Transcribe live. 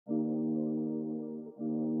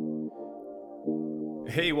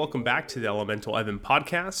Hey, welcome back to the Elemental Evan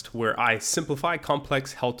podcast, where I simplify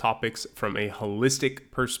complex health topics from a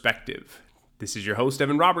holistic perspective. This is your host,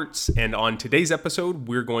 Evan Roberts, and on today's episode,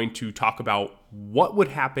 we're going to talk about what would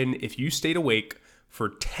happen if you stayed awake for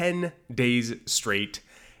 10 days straight,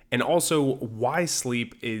 and also why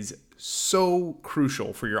sleep is so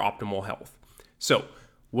crucial for your optimal health. So,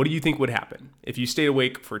 what do you think would happen if you stayed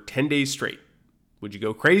awake for 10 days straight? Would you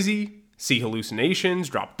go crazy, see hallucinations,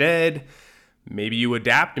 drop dead? Maybe you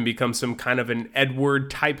adapt and become some kind of an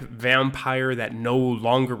Edward-type vampire that no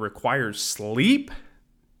longer requires sleep?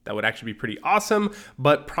 That would actually be pretty awesome,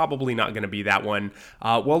 but probably not going to be that one.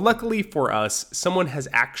 Luckily for us, someone has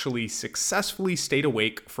actually successfully stayed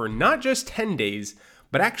awake for not just 10 days,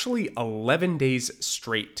 but actually 11 days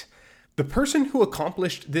straight. The person who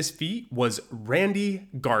accomplished this feat was Randy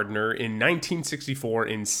Gardner in 1964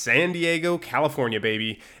 in San Diego, California,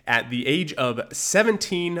 baby, at the age of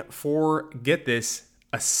 17 for, get this,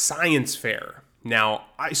 a science fair. Now,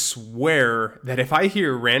 I swear that if I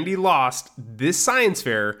hear Randy lost this science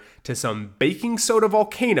fair to some baking soda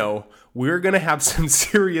volcano, we're going to have some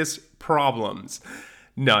serious problems.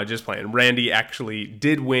 No, just playing. Randy actually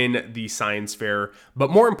did win the science fair,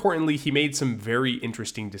 but more importantly, he made some very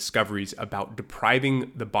interesting discoveries about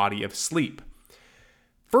depriving the body of sleep.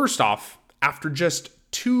 First off, after just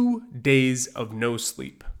 2 days of no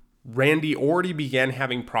sleep, Randy already began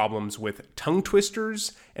having problems with tongue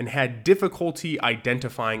twisters and had difficulty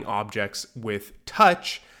identifying objects with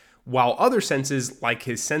touch, while other senses, like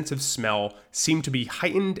his sense of smell, seemed to be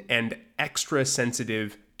heightened and extra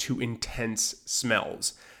sensitive to intense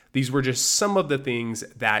smells. These were just some of the things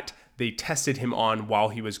that they tested him on while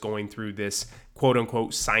he was going through this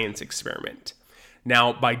quote-unquote science experiment.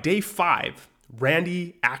 Now, by day 5,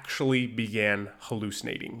 Randy actually began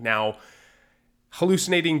hallucinating. Now,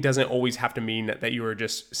 hallucinating doesn't always have to mean that you are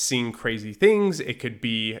just seeing crazy things. It could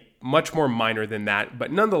be much more minor than that,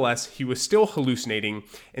 but nonetheless, he was still hallucinating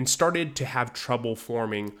and started to have trouble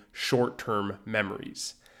forming short-term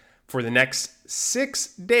memories. For the next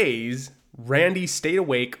 6 days, Randy stayed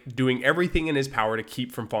awake, doing everything in his power to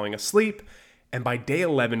keep from falling asleep. And by day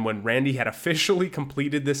 11, when Randy had officially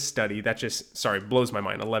completed this study, that just, blows my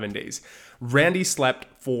mind, 11 days. Randy slept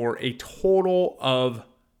for a total of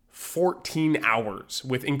 14 hours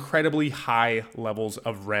with incredibly high levels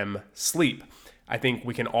of REM sleep. I think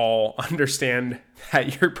we can all understand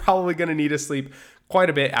that you're probably going to need to sleep quite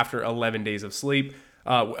a bit after 11 days of sleep,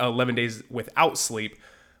 11 days without sleep.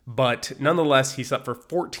 But nonetheless, he slept for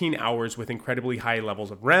 14 hours with incredibly high levels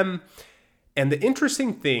of REM. And the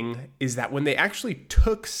interesting thing is that when they actually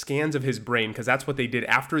took scans of his brain, because that's what they did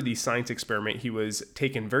after the science experiment, he was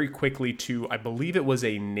taken very quickly to, I believe it was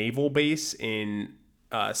a naval base in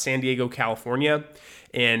San Diego, California.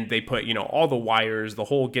 And they put, all the wires, the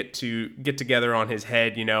whole get together on his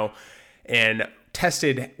head, and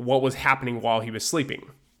tested what was happening while he was sleeping.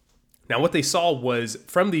 Now, what they saw was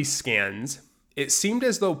from these scans, it seemed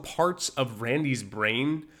as though parts of Randy's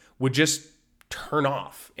brain would just turn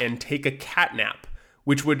off and take a cat nap,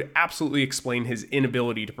 which would absolutely explain his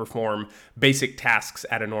inability to perform basic tasks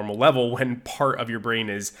at a normal level when part of your brain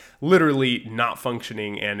is literally not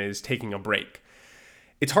functioning and is taking a break.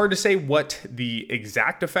 It's hard to say what the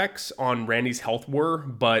exact effects on Randy's health were,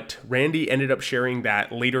 but Randy ended up sharing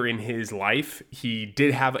that later in his life, he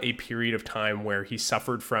did have a period of time where he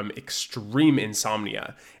suffered from extreme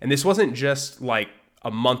insomnia. And this wasn't just like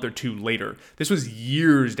a month or two later. This was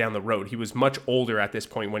years down the road. He was much older at this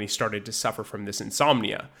point when he started to suffer from this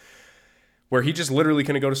insomnia, where he just literally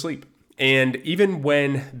couldn't go to sleep. And even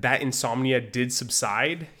when that insomnia did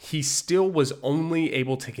subside, he still was only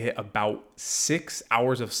able to get about 6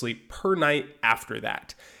 hours of sleep per night after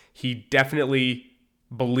that. He definitely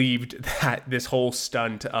believed that this whole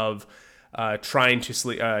stunt of trying to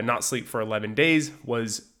sleep, not sleep for 11 days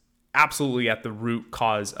was absolutely at the root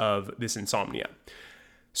cause of this insomnia.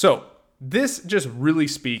 So this just really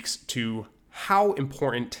speaks to how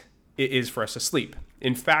important it is for us to sleep.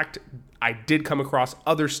 In fact, I did come across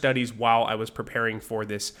other studies while I was preparing for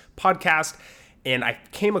this podcast, and I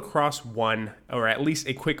came across one, or at least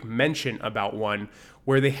a quick mention about one,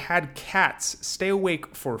 where they had cats stay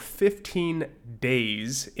awake for 15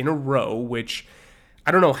 days in a row, which I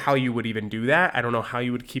don't know how you would even do that. I don't know how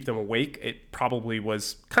you would keep them awake. It probably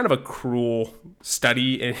was kind of a cruel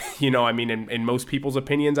study, in most people's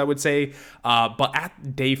opinions, I would say. But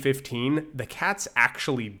at day 15, the cats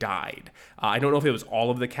actually died. I don't know if it was all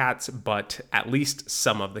of the cats, but at least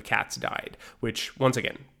some of the cats died, which, once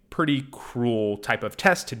again, pretty cruel type of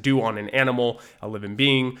test to do on an animal, a living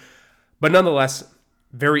being. But nonetheless,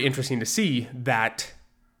 very interesting to see that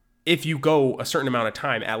if you go a certain amount of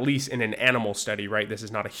time, at least in an animal study, right? This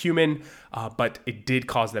is not a human, but it did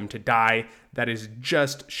cause them to die. That is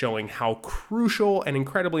just showing how crucial and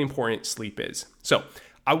incredibly important sleep is. So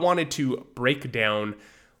I wanted to break down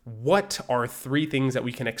what are 3 things that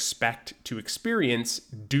we can expect to experience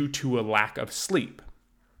due to a lack of sleep.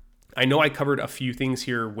 I know I covered a few things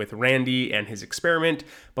here with Randy and his experiment,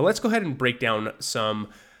 but let's go ahead and break down some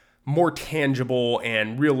more tangible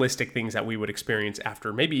and realistic things that we would experience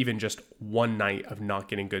after maybe even just one night of not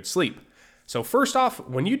getting good sleep. So first off,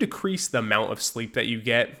 when you decrease the amount of sleep that you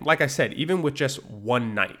get, like I said, even with just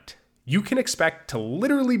one night, you can expect to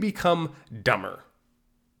literally become dumber.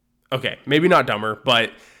 Okay, maybe not dumber,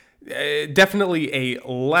 but definitely a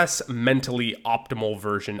less mentally optimal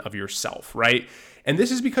version of yourself, right? And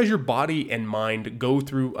this is because your body and mind go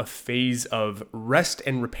through a phase of rest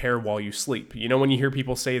and repair while you sleep. You know, when you hear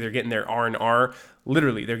people say they're getting their R&R,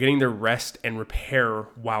 literally, they're getting their rest and repair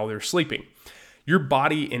while they're sleeping. Your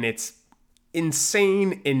body in its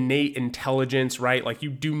insane innate intelligence, right? Like,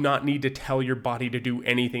 you do not need to tell your body to do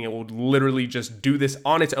anything. It will literally just do this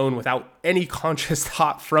on its own without any conscious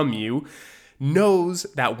thought from you. Knows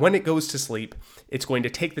that when it goes to sleep, it's going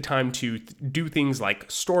to take the time to do things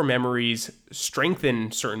like store memories,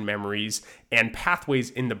 strengthen certain memories and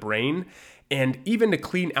pathways in the brain, and even to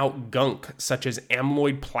clean out gunk such as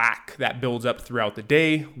amyloid plaque that builds up throughout the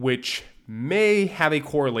day, which may have a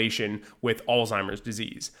correlation with Alzheimer's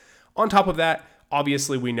disease. On top of that,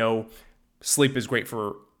 obviously we know sleep is great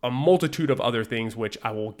for a multitude of other things, which I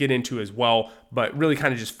will get into as well, but really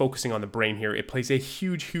kind of just focusing on the brain here, it plays a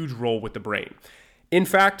huge role with the brain. In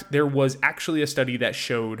fact, there was actually a study that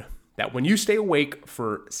showed that when you stay awake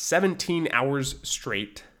for 17 hours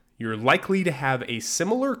straight, you're likely to have a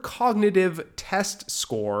similar cognitive test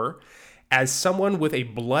score as someone with a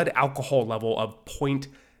blood alcohol level of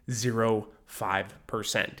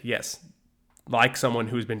 0.05%. Yes, like someone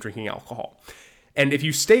who's been drinking alcohol. And if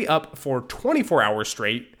you stay up for 24 hours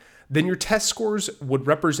straight, then your test scores would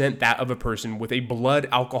represent that of a person with a blood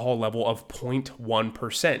alcohol level of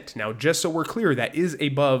 0.1%. Now, just so we're clear, that is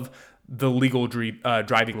above the legal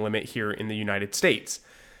driving limit here in the United States.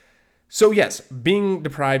 So yes, being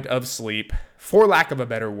deprived of sleep, for lack of a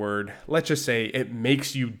better word, let's just say it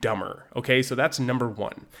makes you dumber. Okay, so that's number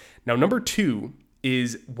 1. Now, number 2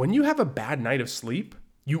 is when you have a bad night of sleep,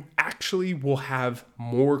 you actually will have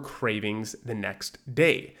more cravings the next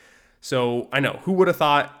day. So I know, who would have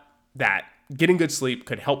thought that getting good sleep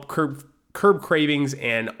could help curb cravings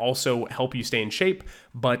and also help you stay in shape,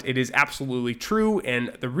 but it is absolutely true. And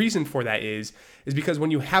the reason for that is because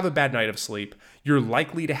when you have a bad night of sleep, you're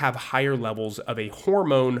likely to have higher levels of a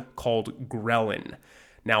hormone called ghrelin.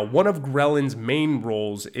 Now, one of ghrelin's main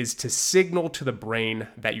roles is to signal to the brain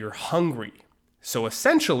that you're hungry. So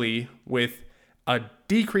essentially, with a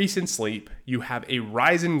decrease in sleep, you have a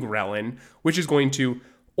rise in ghrelin, which is going to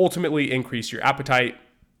ultimately increase your appetite.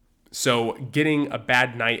 So getting a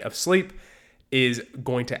bad night of sleep is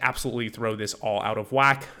going to absolutely throw this all out of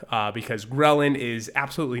whack because ghrelin is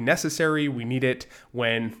absolutely necessary. We need it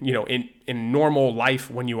when, in normal life,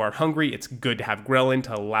 when you are hungry, it's good to have ghrelin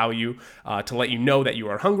to allow you to let you know that you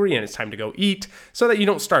are hungry and it's time to go eat so that you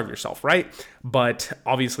don't starve yourself, right? But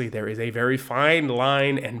obviously there is a very fine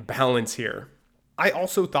line and balance here. I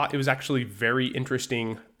also thought it was actually very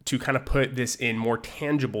interesting to kind of put this in more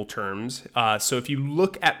tangible terms. So if you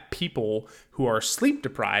look at people who are sleep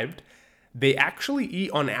deprived, they actually eat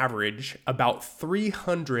on average about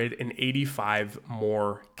 385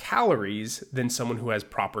 more calories than someone who has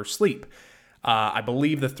proper sleep. I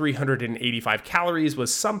believe the 385 calories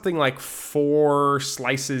was something like 4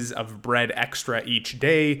 slices of bread extra each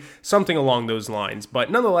day, something along those lines.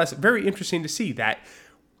 But nonetheless, very interesting to see that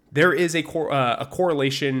there is a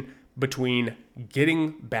correlation between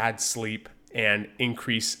getting bad sleep and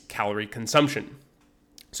increased calorie consumption.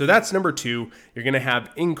 So that's number 2. You're going to have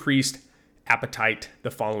increased appetite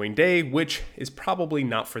the following day, which is probably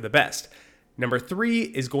not for the best. Number 3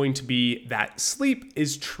 is going to be that sleep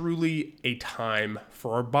is truly a time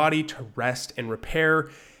for our body to rest and repair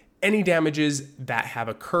any damages that have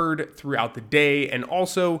occurred throughout the day, and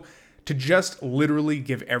also to just literally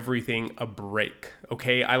give everything a break.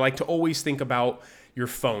 Okay, I like to always think about your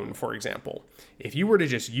phone, for example. If you were to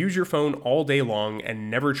just use your phone all day long and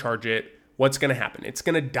never charge it, what's going to happen? It's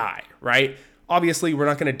going to die, right? Obviously, we're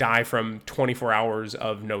not going to die from 24 hours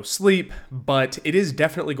of no sleep, but it is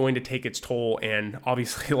definitely going to take its toll. And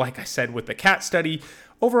obviously, like I said with the cat study,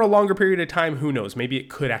 over a longer period of time, who knows, maybe it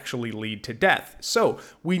could actually lead to death. So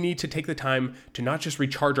we need to take the time to not just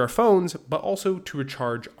recharge our phones, but also to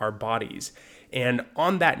recharge our bodies. And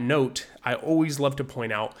on that note, I always love to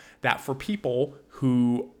point out that for people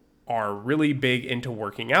who are really big into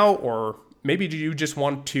working out, or maybe you just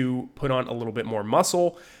want to put on a little bit more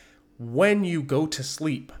muscle, when you go to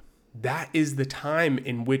sleep, that is the time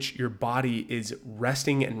in which your body is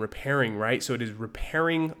resting and repairing, right? So it is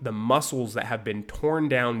repairing the muscles that have been torn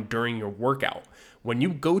down during your workout. When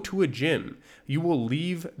you go to a gym, you will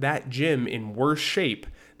leave that gym in worse shape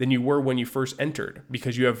than you were when you first entered,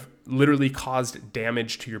 because you have literally caused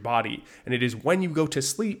damage to your body. And it is when you go to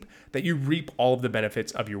sleep that you reap all of the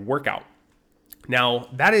benefits of your workout. Now,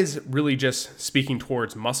 that is really just speaking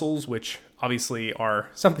towards muscles, which obviously are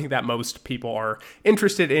something that most people are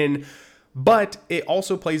interested in, but it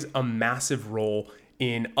also plays a massive role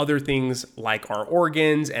in other things like our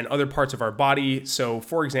organs and other parts of our body. So,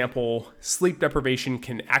 for example, sleep deprivation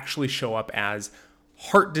can actually show up as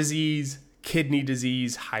heart disease, kidney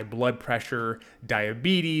disease, high blood pressure,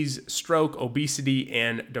 diabetes, stroke, obesity,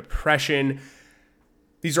 and depression.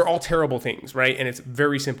 These are all terrible things, right? And it's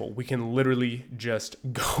very simple. We can literally just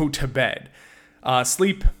go to bed.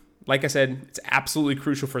 Sleep, like I said, it's absolutely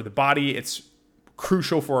crucial for the body. It's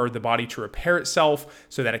crucial for the body to repair itself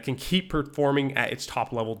so that it can keep performing at its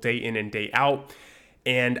top level day in and day out.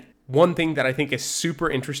 And one thing that I think is super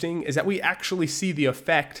interesting is that we actually see the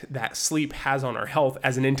effect that sleep has on our health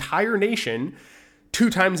as an entire nation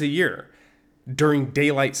 2 times a year during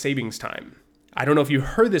daylight savings time. I don't know if you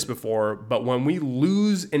heard this before, but when we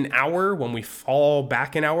lose an hour, when we fall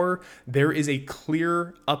back an hour, there is a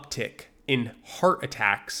clear uptick in heart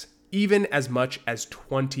attacks, even as much as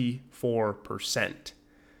 24%.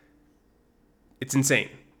 It's insane.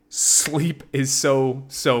 Sleep is so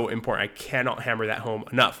important. I cannot hammer that home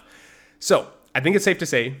enough. So I think it's safe to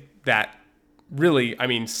say that really,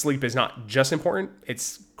 sleep is not just important.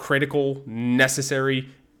 It's critical, necessary,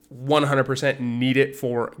 100% need it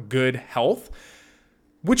for good health,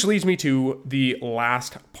 which leads me to the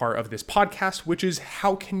last part of this podcast, which is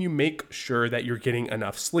how can you make sure that you're getting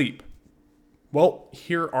enough sleep? Well,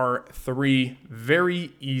 here are 3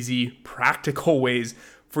 very easy, practical ways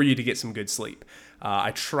for you to get some good sleep.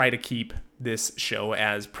 I try to keep this show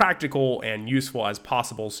as practical and useful as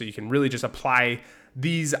possible so you can really just apply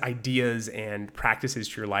these ideas and practices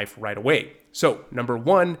to your life right away. So, number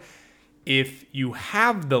 1, if you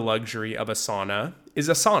have the luxury of a sauna, is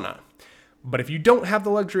a sauna. But if you don't have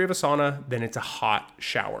the luxury of a sauna, then it's a hot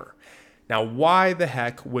shower. Now, why the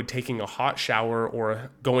heck would taking a hot shower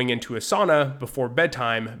or going into a sauna before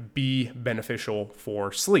bedtime be beneficial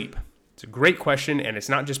for sleep? It's a great question, and it's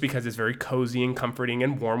not just because it's very cozy and comforting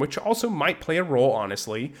and warm, which also might play a role,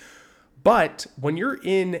 honestly. But when you're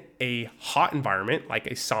in a hot environment, like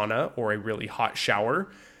a sauna or a really hot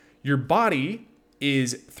shower, your body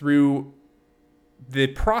is through the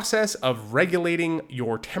process of regulating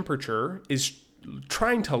your temperature is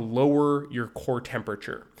trying to lower your core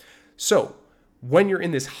temperature. So when you're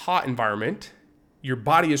in this hot environment, your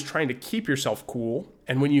body is trying to keep yourself cool.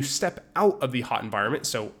 And when you step out of the hot environment,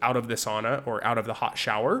 so out of the sauna or out of the hot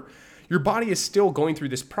shower, your body is still going through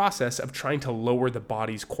this process of trying to lower the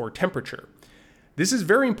body's core temperature. This is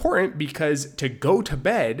very important because to go to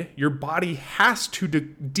bed, your body has to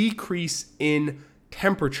decrease in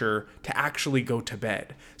temperature to actually go to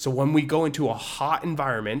bed. So when we go into a hot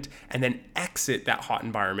environment and then exit that hot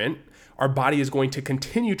environment, our body is going to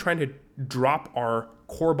continue trying to drop our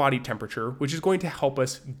core body temperature, which is going to help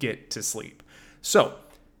us get to sleep. So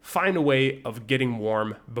find a way of getting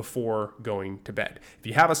warm before going to bed. If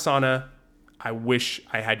you have a sauna, I wish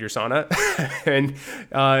I had your sauna.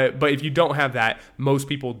 But if you don't have that, most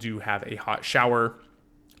people do have a hot shower.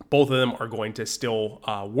 Both of them are going to still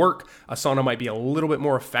work. A sauna might be a little bit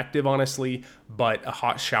more effective, honestly, but a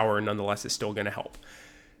hot shower nonetheless is still going to help.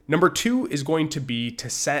 Number 2 is going to be to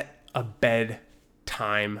set a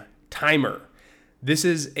bedtime timer. This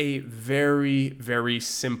is a very, very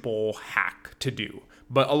simple hack to do,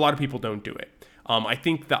 but a lot of people don't do it. I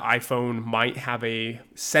think the iPhone might have a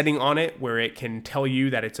setting on it where it can tell you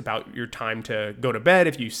that it's about your time to go to bed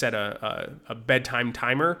if you set a bedtime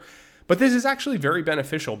timer. But this is actually very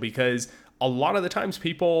beneficial because a lot of the times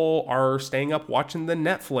people are staying up watching the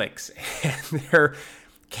Netflix and they're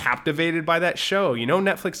captivated by that show. You know,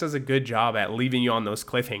 Netflix does a good job at leaving you on those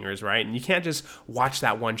cliffhangers, right? And you can't just watch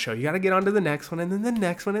that one show. You got to get on to the next one and then the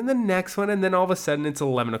next one and the next one. And then all of a sudden it's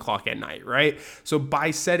 11 o'clock at night, right? So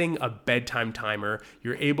by setting a bedtime timer,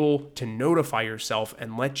 you're able to notify yourself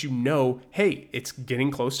and let you know, hey, it's getting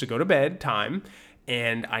close to go to bed time.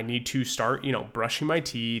 And I need to start, brushing my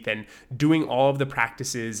teeth and doing all of the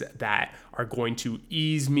practices that are going to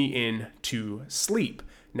ease me into sleep.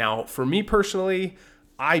 Now, for me personally,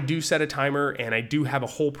 I do set a timer and I do have a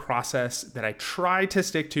whole process that I try to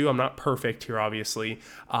stick to. I'm not perfect here, obviously,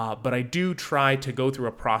 but I do try to go through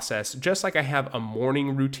a process. Just like I have a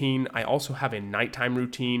morning routine, I also have a nighttime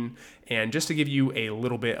routine. And just to give you a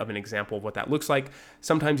little bit of an example of what that looks like,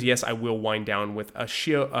 sometimes, yes, I will wind down with a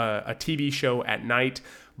TV show at night.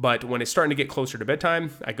 But when it's starting to get closer to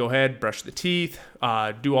bedtime, I go ahead, brush the teeth,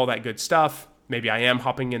 do all that good stuff. Maybe I am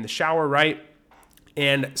hopping in the shower, right?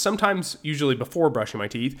 And sometimes, usually before brushing my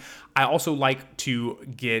teeth, I also like to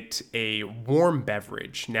get a warm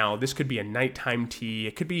beverage. Now, this could be a nighttime tea.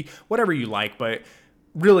 It could be whatever you like, but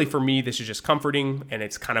really for me, this is just comforting, and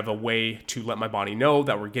it's kind of a way to let my body know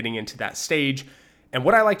that we're getting into that stage. And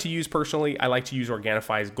what I like to use personally, I like to use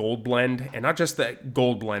Organifi's Gold Blend, and not just the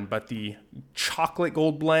Gold Blend, but the Chocolate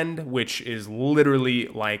Gold Blend, which is literally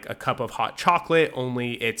like a cup of hot chocolate,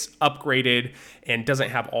 only it's upgraded and doesn't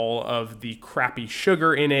have all of the crappy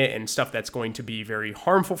sugar in it and stuff that's going to be very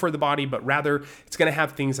harmful for the body, but rather it's going to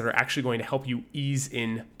have things that are actually going to help you ease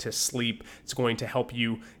into sleep. It's going to help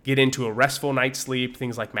you get into a restful night's sleep,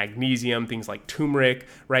 things like magnesium, things like turmeric,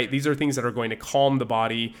 right? These are things that are going to calm the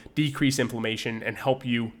body, decrease inflammation, and help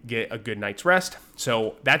you get a good night's rest.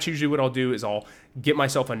 So that's usually what I'll do is I'll get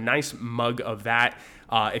myself a nice mug of that.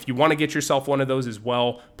 If you want to get yourself one of those as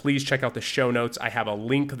well, please check out the show notes. I have a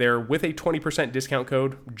link there with a 20% discount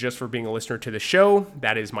code just for being a listener to the show.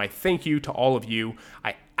 That is my thank you to all of you.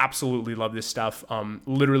 I absolutely love this stuff.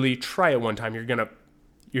 Literally try it one time. You're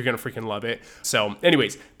gonna freaking love it. So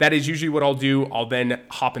anyways, that is usually what I'll do. I'll then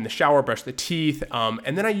hop in the shower, brush the teeth,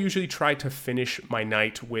 and then I usually try to finish my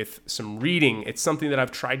night with some reading. It's something that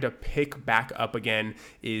I've tried to pick back up again,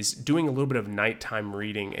 is doing a little bit of nighttime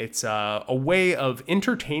reading. It's a way of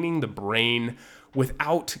entertaining the brain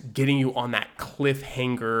without getting you on that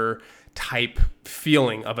cliffhanger type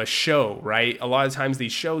feeling of a show, right? A lot of times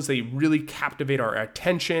these shows, they really captivate our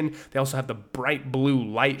attention. They also have the bright blue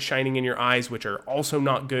light shining in your eyes, which are also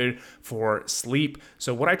not good for sleep.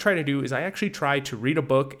 So what I try to do is I actually try to read a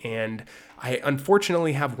book, and I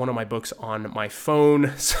unfortunately have one of my books on my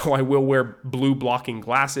phone, so I will wear blue blocking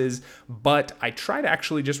glasses, but I try to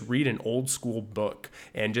actually just read an old school book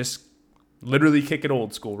and just literally kick it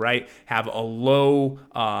old school, right? Have a low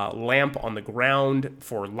lamp on the ground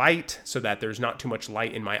for light so that there's not too much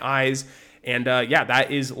light in my eyes. And yeah, that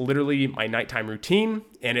is literally my nighttime routine.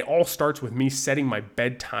 And it all starts with me setting my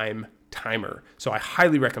bedtime timer. So I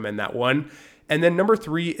highly recommend that one. And then number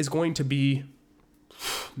 3 is going to be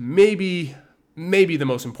maybe the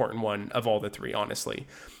most important one of all the 3, honestly.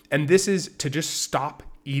 And this is to just stop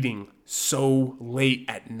eating so late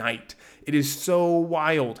at night. It is so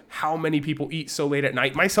wild how many people eat so late at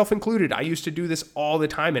night, myself included. I used to do this all the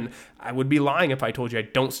time, and I would be lying if I told you I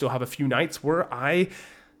don't still have a few nights where I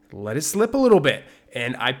let it slip a little bit,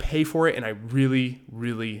 and I pay for it, and I really,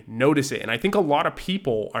 really notice it. And I think a lot of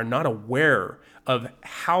people are not aware of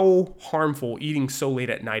how harmful eating so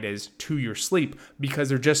late at night is to your sleep, because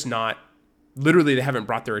they're just not, literally they haven't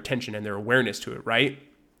brought their attention and their awareness to it, right?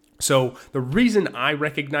 So the reason I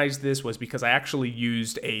recognized this was because I actually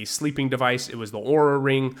used a sleeping device. It was the Oura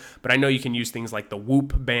Ring, but I know you can use things like the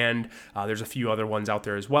Whoop band. There's a few other ones out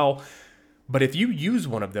there as well. But if you use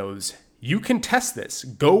one of those, you can test this.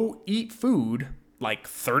 Go eat food like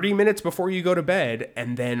 30 minutes before you go to bed,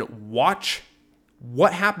 and then watch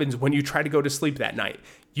what happens when you try to go to sleep that night.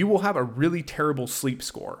 You will have a really terrible sleep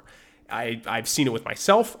score. I've seen it with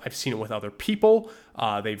myself. I've seen it with other people.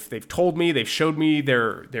 They've told me, they've showed me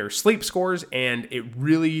their sleep scores, and it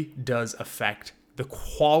really does affect the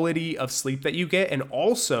quality of sleep that you get, and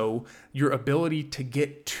also your ability to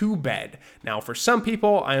get to bed. Now, for some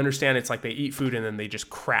people, I understand it's like they eat food and then they just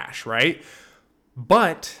crash, right?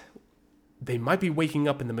 But they might be waking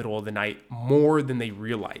up in the middle of the night more than they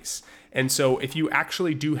realize. And so if you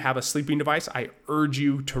actually do have a sleeping device, I urge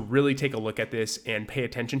you to really take a look at this and pay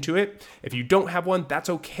attention to it. If you don't have one, that's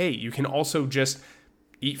okay. You can also just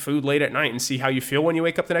eat food late at night and see how you feel when you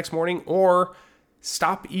wake up the next morning, or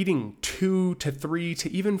stop eating 2 to 3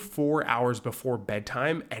 to even 4 hours before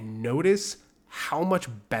bedtime and notice how much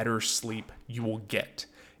better sleep you will get.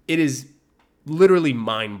 It is literally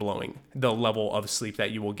mind-blowing, the level of sleep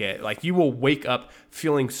that you will get. Like, you will wake up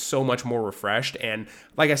feeling so much more refreshed. And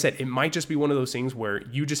like I said, it might just be one of those things where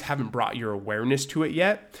you just haven't brought your awareness to it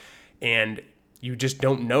yet, and you just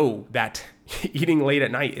don't know that eating late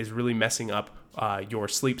at night is really messing up your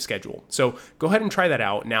sleep schedule. So go ahead and try that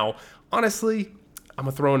out. Now, honestly, I'm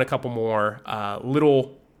gonna throw in a couple more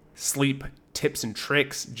little sleep tips and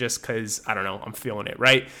tricks just because, I don't know, I'm feeling it,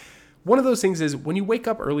 right? One of those things is when you wake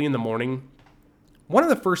up early in the morning, one of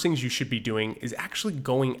the first things you should be doing is actually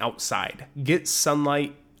going outside. Get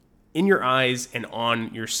sunlight in your eyes and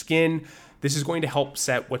on your skin. This is going to help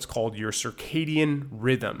set what's called your circadian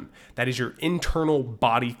rhythm. That is your internal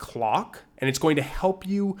body clock, and it's going to help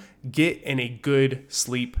you get in a good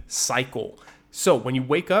sleep cycle. So when you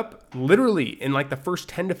wake up, literally in like the first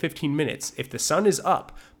 10 to 15 minutes, if the sun is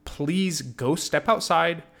up, please go step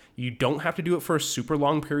outside. You don't have to do it for a super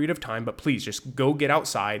long period of time, but please just go get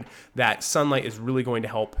outside. That sunlight is really going to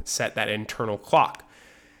help set that internal clock.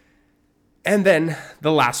 And then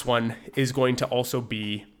the last one is going to also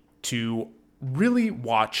be to really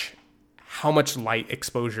watch how much light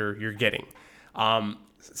exposure you're getting.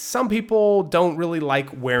 Some people don't really like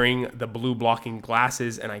wearing the blue blocking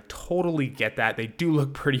glasses, and I totally get that. They do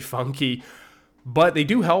look pretty funky, but they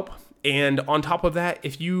do help. And on top of that,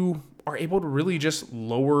 if you are able to really just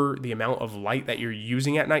lower the amount of light that you're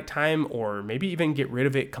using at nighttime, or maybe even get rid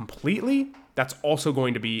of it completely, that's also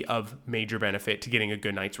going to be of major benefit to getting a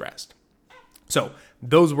good night's rest. So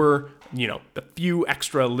those were, the few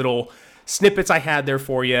extra little snippets I had there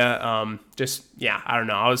for you. I don't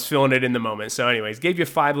know. I was feeling it in the moment. So anyways, gave you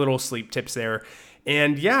 5 little sleep tips there.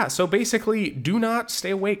 And yeah, so basically do not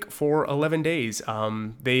stay awake for 11 days.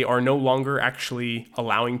 They are no longer actually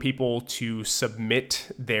allowing people to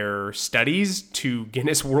submit their studies to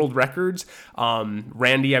Guinness World Records.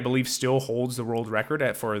 Randy, I believe, still holds the world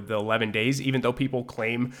record for the 11 days, even though people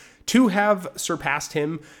claim to have surpassed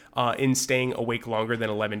him in staying awake longer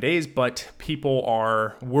than 11 days. But people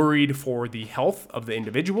are worried for the health of the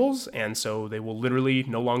individuals, and so they will literally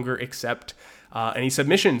no longer accept any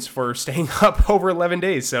submissions for staying up over 11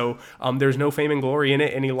 days. So there's no fame and glory in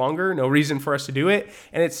it any longer, no reason for us to do it,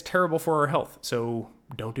 and it's terrible for our health. So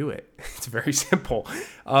don't do it. It's very simple.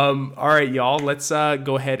 All right, y'all, let's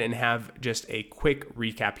go ahead and have just a quick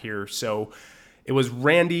recap here. So it was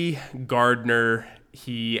Randy Gardner.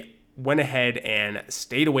 He went ahead and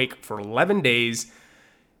stayed awake for 11 days.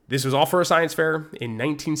 This was all for a science fair in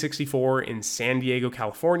 1964 in San Diego,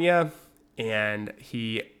 California. And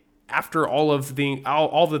he, after all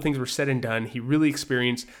the things were said and done, he really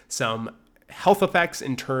experienced some health effects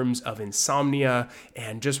in terms of insomnia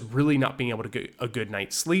and just really not being able to get a good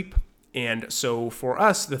night's sleep. And so for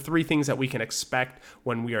us, the 3 things that we can expect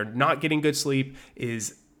when we are not getting good sleep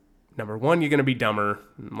is, number 1, you're going to be dumber.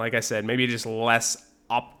 Like I said, maybe just less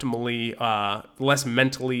mentally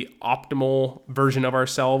optimal version of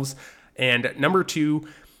ourselves. And number 2,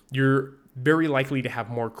 you're very likely to have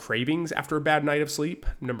more cravings after a bad night of sleep.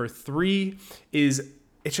 Number 3 is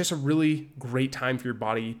it's just a really great time for your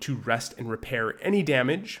body to rest and repair any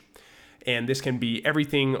damage. And this can be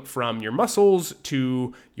everything from your muscles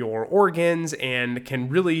to your organs, and can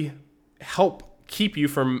really help keep you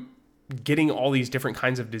from getting all these different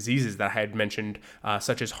kinds of diseases that I had mentioned,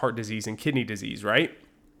 such as heart disease and kidney disease, right?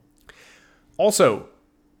 Also,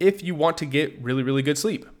 if you want to get really, really good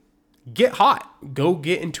sleep, get hot. Go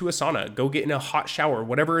get into a sauna. Go get in a hot shower.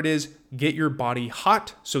 Whatever it is, get your body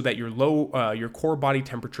hot so that your core body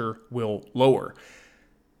temperature will lower.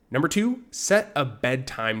 Number 2, set a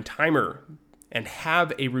bedtime timer and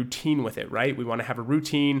have a routine with it, right? We want to have a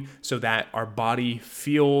routine so that our body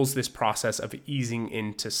feels this process of easing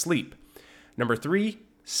into sleep. Number 3,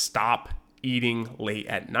 stop eating late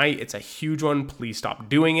at night. It's a huge one. Please stop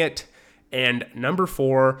doing it. And number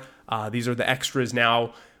 4, these are the extras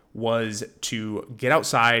now, was to get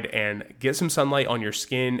outside and get some sunlight on your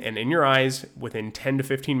skin and in your eyes within 10 to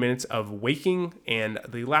 15 minutes of waking. And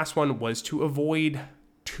the last one was to avoid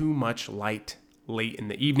too much light late in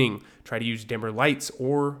the evening. Try to use dimmer lights,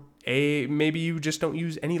 or maybe you just don't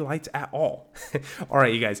use any lights at all. All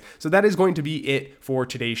right, you guys. So that is going to be it for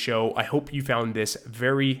today's show. I hope you found this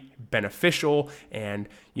very beneficial and,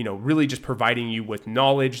 really just providing you with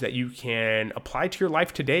knowledge that you can apply to your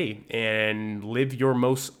life today and live your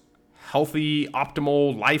most healthy,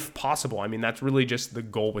 optimal life possible. I mean, that's really just the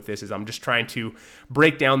goal with this, is I'm just trying to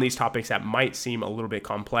break down these topics that might seem a little bit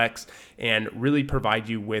complex and really provide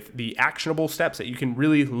you with the actionable steps that you can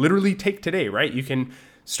really literally take today, right? You can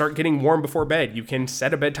start getting warm before bed. You can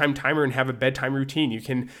set a bedtime timer and have a bedtime routine. You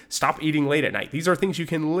can stop eating late at night. These are things you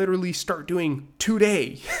can literally start doing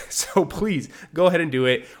today. So please go ahead and do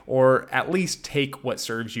it, or at least take what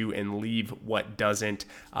serves you and leave what doesn't.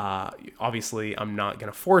 Obviously, I'm not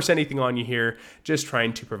going to force anything on you here, just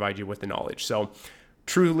trying to provide you with the knowledge. So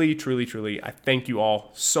truly, I thank you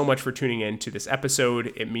all so much for tuning in to this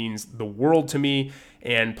episode. It means the world to me.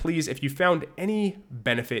 And please, if you found any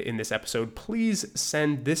benefit in this episode, please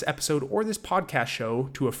send this episode or this podcast show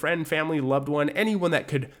to a friend, family, loved one, anyone that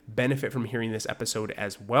could benefit from hearing this episode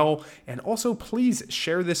as well. And also, please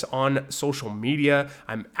share this on social media.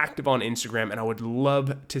 I'm active on Instagram, and I would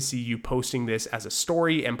love to see you posting this as a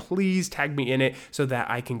story. And please tag me in it so that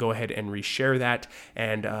I can go ahead and reshare that.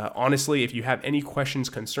 And honestly, if you have any questions,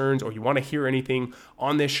 concerns, or you want to hear anything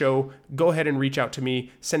on this show, go ahead and reach out to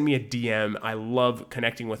me. Send me a DM. I love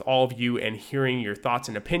connecting with all of you and hearing your thoughts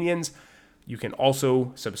and opinions. You can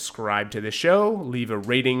also subscribe to the show, leave a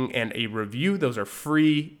rating and a review. Those are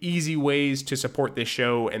free, easy ways to support this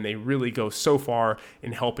show, and they really go so far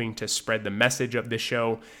in helping to spread the message of this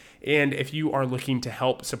show. And if you are looking to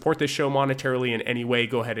help support this show monetarily in any way,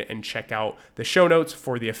 go ahead and check out the show notes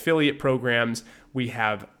for the affiliate programs. We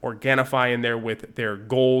have Organifi in there with their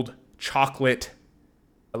gold chocolate,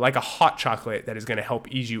 like a hot chocolate that is going to help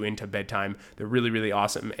ease you into bedtime. They're really, really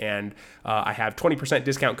awesome. And I have 20%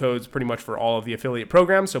 discount codes pretty much for all of the affiliate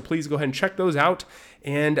programs. So please go ahead and check those out.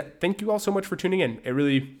 And thank you all so much for tuning in. It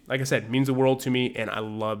really, like I said, means the world to me. And I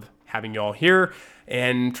love having you all here.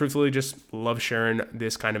 And truthfully, just love sharing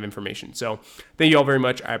this kind of information. So thank you all very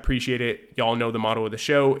much. I appreciate it. Y'all know the motto of the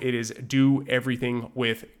show. It is do everything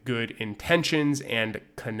with good intentions and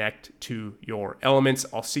connect to your elements.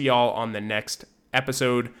 I'll see y'all on the next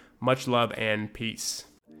episode. Much love and peace.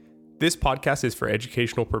 This podcast is for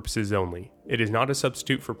educational purposes only. It is not a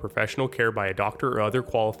substitute for professional care by a doctor or other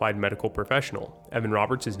qualified medical professional. Evan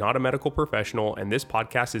Roberts is not a medical professional, and this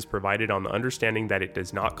podcast is provided on the understanding that it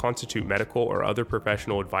does not constitute medical or other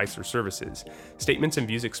professional advice or services. Statements and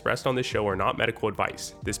views expressed on this show are not medical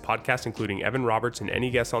advice. This podcast, including Evan Roberts and any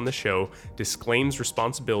guests on the show, disclaims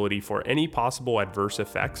responsibility for any possible adverse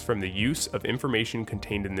effects from the use of information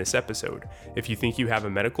contained in this episode. If you think you have a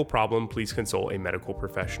medical problem, please consult a medical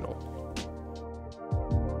professional.